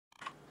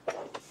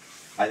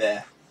Hi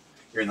there,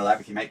 you're in the lab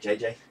with your mate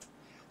JJ.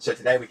 So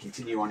today we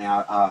continue on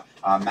our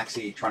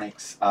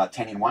Maxitronix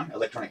 10-in-1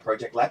 electronic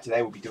project lab.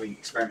 Today we'll be doing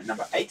experiment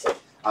number 8.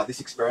 This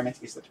experiment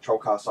is the patrol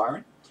car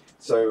siren.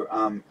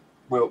 So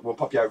we'll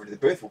pop you over to the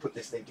booth, we'll put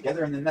this thing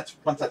together, and then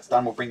once that's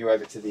done, we'll bring you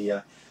over to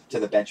the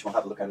bench and we'll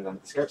have a look at it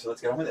under the scope. So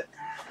let's get on with it.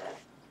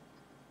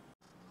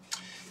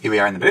 Here we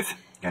are in the booth,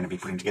 going to be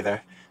putting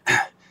together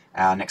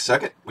our next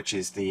circuit, which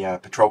is the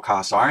patrol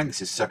car siren.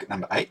 This is circuit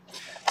number 8.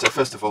 So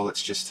first of all,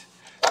 let's just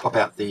pop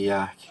out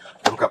the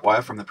hookup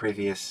wire from the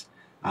previous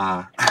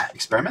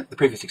experiment. The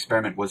previous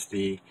experiment was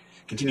the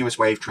continuous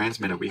wave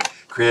transmitter. We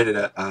created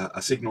a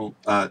signal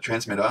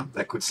transmitter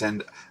that could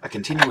send a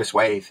continuous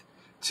wave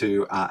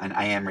to an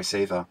AM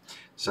receiver.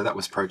 So that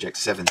was project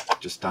 7,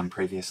 just done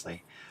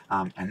previously.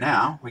 And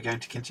now we're going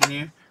to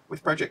continue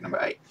with project number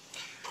 8.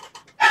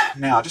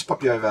 Now I'll just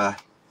pop you over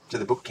to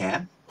the book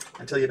cam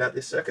and tell you about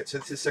this circuit. So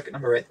this is circuit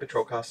number 8,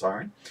 patrol car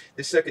siren.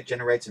 This circuit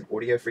generates an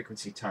audio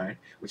frequency tone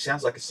which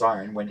sounds like a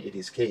siren when it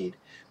is keyed.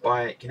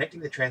 By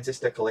connecting the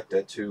transistor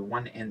collector to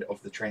one end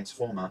of the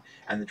transformer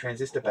and the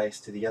transistor base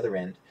to the other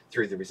end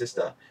through the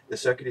resistor, the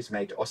circuit is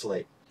made to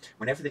oscillate.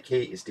 Whenever the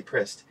key is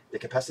depressed, the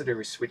capacitor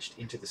is switched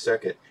into the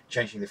circuit,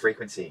 changing the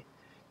frequency.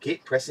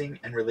 Keep pressing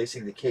and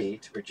releasing the key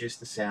to produce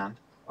the sound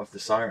of the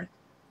siren.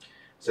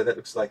 So that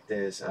looks like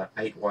there's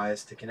 8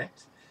 wires to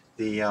connect.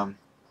 The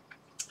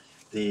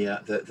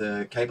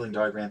cabling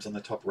diagram's on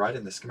the top right,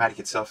 and the schematic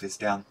itself is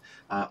down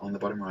on the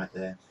bottom right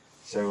there.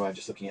 So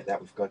just looking at that,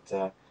 we've got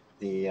so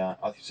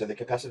the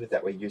capacitor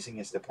that we're using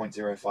is the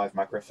 0.05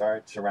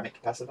 microfarad ceramic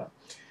capacitor.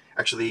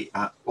 Actually,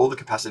 all the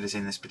capacitors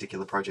in this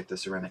particular project are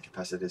ceramic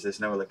capacitors.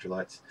 There's no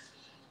electrolytes.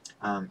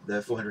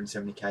 The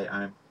 470k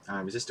ohm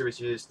resistor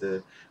is used.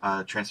 The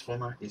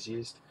transformer is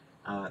used.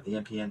 The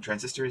NPN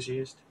transistor is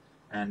used.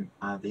 And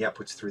the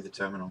output's through the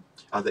terminal,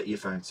 the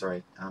earphone,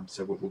 sorry.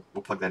 So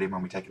we'll plug that in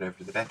when we take it over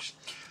to the bench.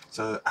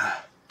 So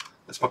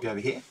let's pop you over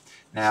here.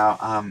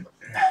 Now,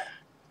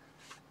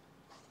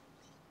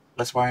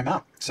 let's wire them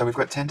up. So we've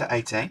got 10 to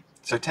 18.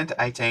 So 10 to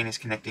 18 is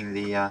connecting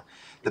the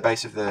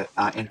base of the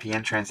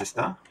NPN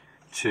transistor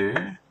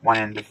to one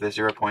end of the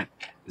 0.05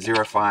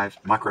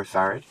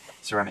 microfarad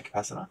ceramic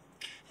capacitor.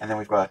 And then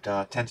we've got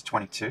 10 to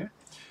 22.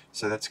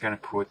 So that's going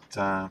to put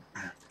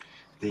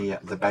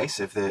the base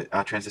of the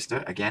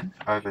transistor again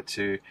over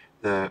to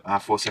the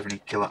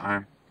 470 kilo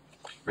ohm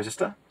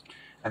resistor,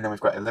 and then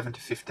we've got 11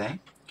 to 15.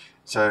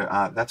 So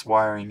that's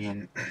wiring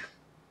in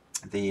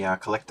the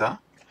collector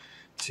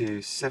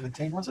to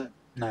 17, was it?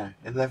 No,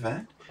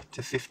 11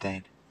 to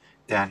 15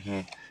 down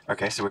here.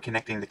 Okay, so we're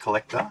connecting the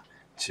collector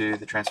to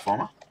the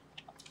transformer,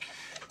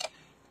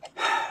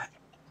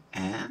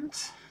 and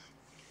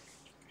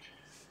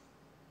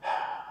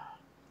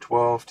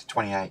 12 to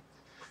 28.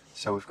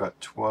 So we've got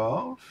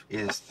 12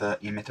 is the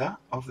emitter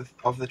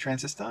of the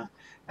transistor,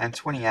 and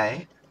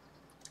 28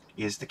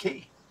 is the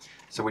key.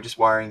 So we're just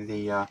wiring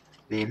the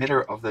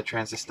emitter of the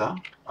transistor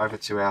over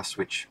to our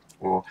switch,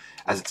 or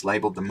as it's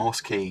labelled, the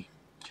Morse key.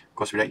 Of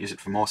course, we don't use it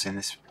for Morse in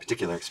this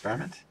particular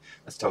experiment.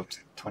 Let's talk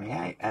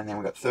 28, and then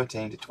we've got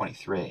 13 to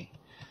 23.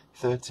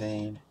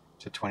 13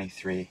 to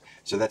 23.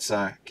 So that's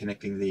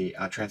connecting the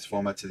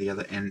transformer to the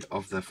other end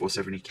of the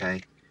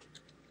 470k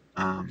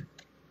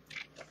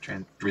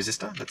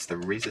resistor. That's the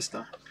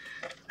resistor.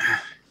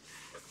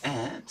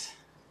 And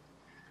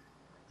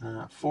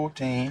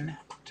 14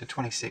 to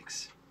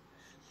 26.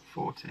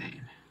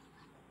 14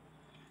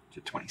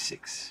 to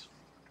 26.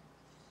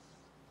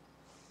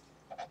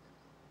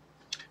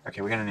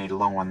 Okay, we're going to need a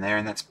long one there,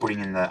 and that's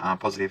putting in the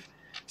positive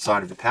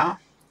side of the power.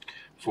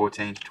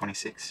 14 to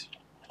 26.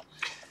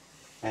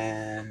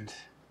 And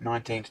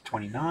 19 to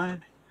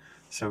 29.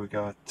 So we've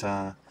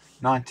got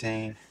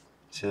 19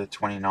 to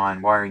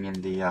 29, wiring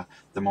in the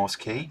Morse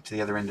key to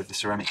the other end of the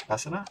ceramic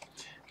capacitor.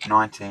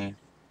 19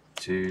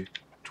 to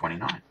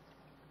 29.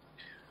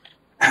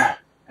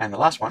 And the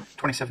last one,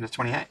 27 to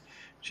 28,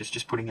 which is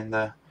just putting in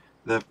the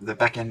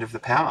back end of the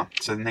power,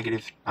 so the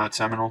negative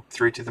terminal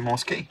through to the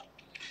Morse key.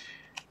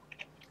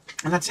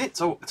 And that's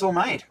it. It's all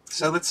made.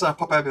 So let's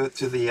pop over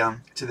to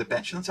the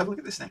bench and let's have a look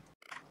at this thing.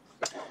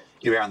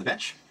 Here we are on the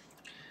bench.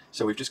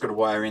 So we've just got to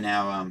wire in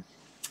our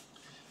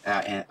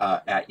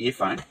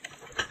earphone.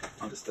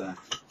 I'll just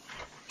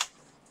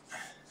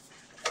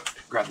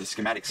grab the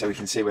schematic so we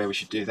can see where we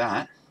should do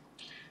that.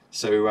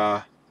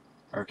 So,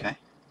 okay.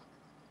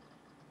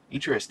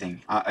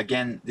 Interesting.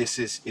 Again, this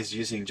is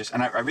using just,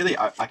 and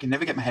I can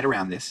never get my head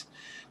around this,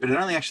 but it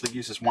only actually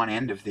uses one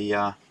end of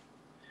the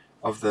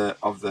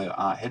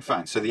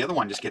headphone. So the other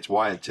one just gets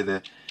wired to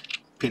the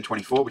pin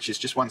 24, which is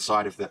just one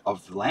side of the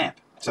lamp.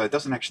 So it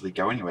doesn't actually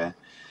go anywhere.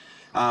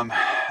 And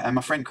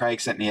my friend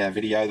Craig sent me a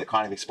video that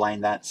kind of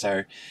explained that.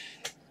 So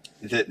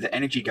the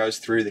energy goes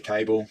through the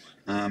cable,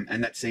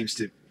 and that seems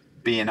to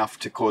be enough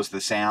to cause the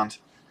sound.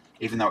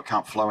 Even though it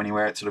can't flow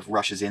anywhere, it sort of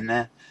rushes in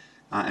there,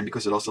 and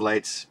because it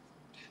oscillates,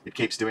 it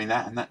keeps doing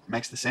that, and that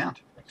makes the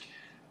sound.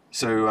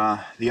 So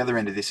the other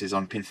end of this is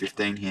on pin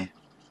 15 here.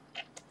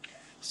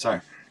 So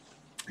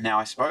now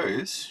I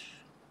suppose,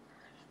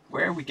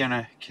 where are we going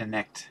to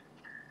connect?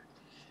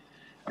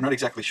 I'm not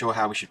exactly sure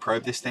how we should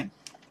probe this thing.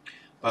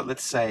 but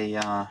let's say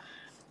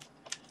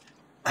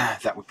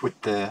that we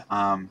put the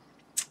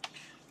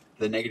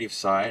negative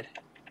side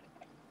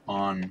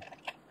on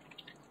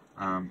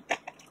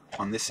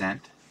this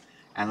end,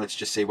 and let's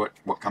just see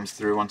what comes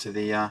through onto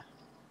the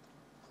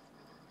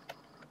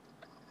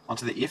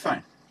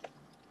earphone.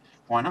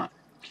 Why not?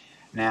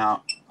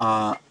 Now,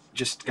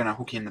 just going to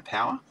hook in the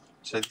power.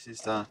 So this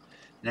is the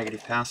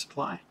negative power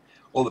supply.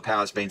 All the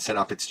power's been set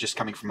up. It's just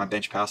coming from my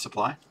bench power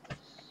supply.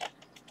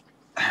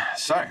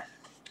 So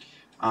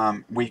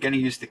we're going to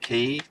use the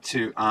key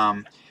to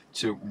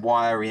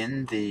wire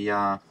in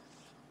the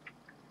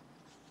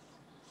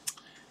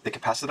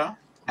capacitor,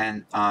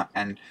 and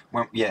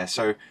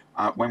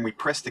when we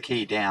press the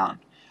key down,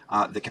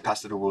 the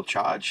capacitor will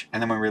charge,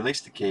 and then when we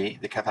release the key,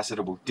 the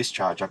capacitor will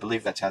discharge. I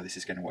believe that's how this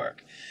is going to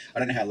work. I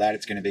don't know how loud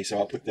it's going to be, so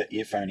I'll put the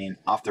earphone in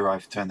after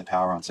I've turned the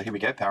power on. So here we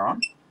go, power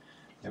on.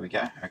 There we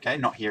go. Okay,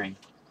 not hearing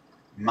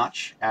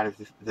much out of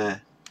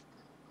the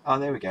oh,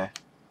 there we go.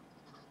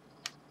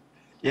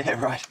 Yeah,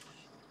 right.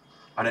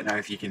 I don't know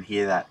if you can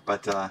hear that,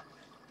 but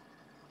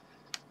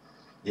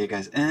here it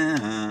goes.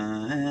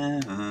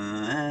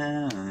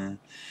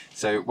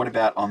 So what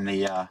about on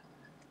the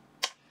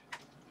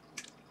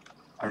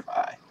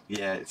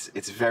yeah,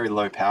 it's very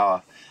low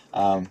power.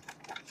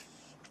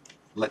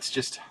 Let's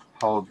just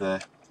hold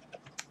the,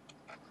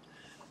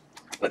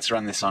 let's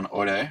run this on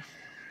auto.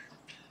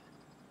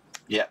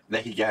 Yeah,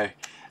 there you go.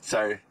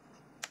 So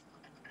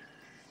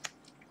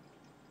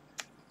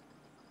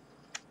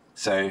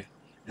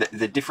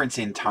the difference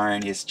in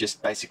tone is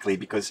just basically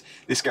because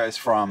this goes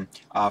from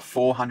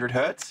 400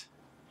 Hertz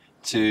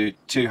to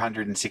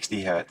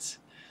 260 Hertz.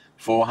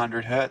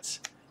 400 Hertz,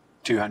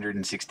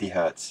 260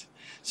 Hertz.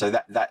 So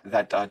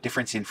that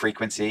difference in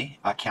frequency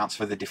accounts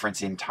for the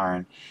difference in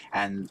tone,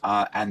 and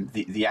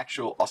the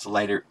actual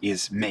oscillator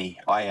is me.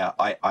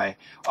 I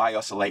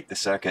oscillate the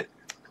circuit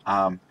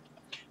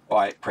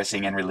by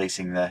pressing and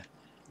releasing the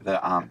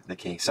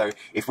key. So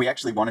if we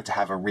actually wanted to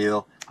have a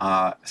real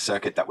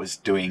circuit that was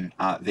doing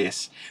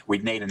this,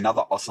 we'd need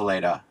another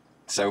oscillator.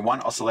 So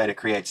one oscillator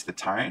creates the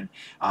tone,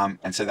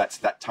 and so that's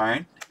that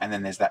tone, and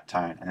then there's that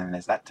tone, and then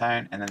there's that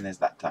tone, and then there's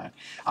that tone.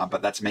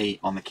 But that's me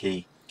on the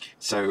key.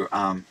 So,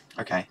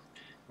 okay,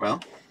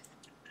 well,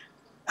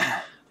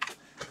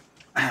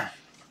 let's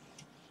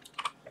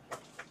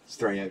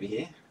throw you over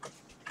here.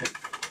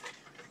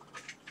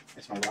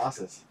 There's my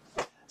glasses.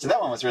 So that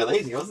one was real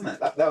easy, wasn't it?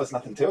 That was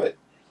nothing to it.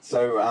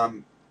 So,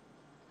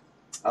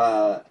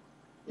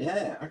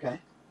 yeah, okay.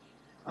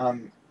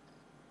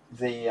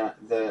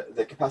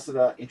 The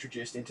capacitor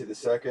introduced into the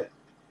circuit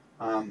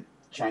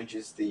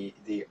changes the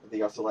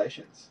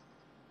oscillations,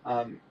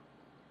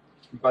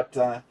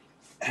 but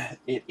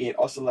it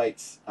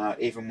oscillates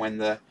even when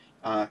the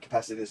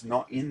capacitor is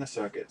not in the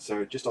circuit,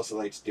 so it just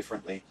oscillates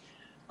differently.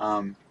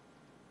 Yeah.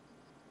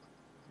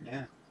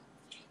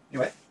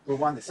 Anyway, we'll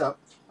wind this up.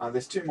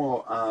 There's two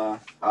more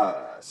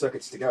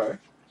circuits to go,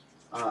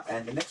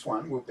 and the next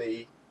one will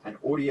be an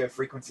audio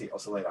frequency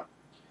oscillator.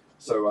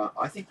 So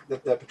I think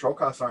that the patrol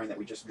car siren that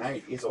we just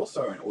made is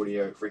also an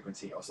audio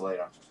frequency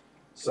oscillator.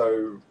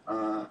 So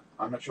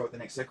I'm not sure what the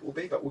next circuit will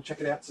be, but we'll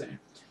check it out soon.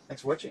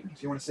 Thanks for watching.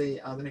 If you want to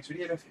see the next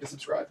video, don't forget to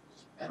subscribe,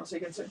 and I'll see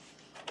you again soon.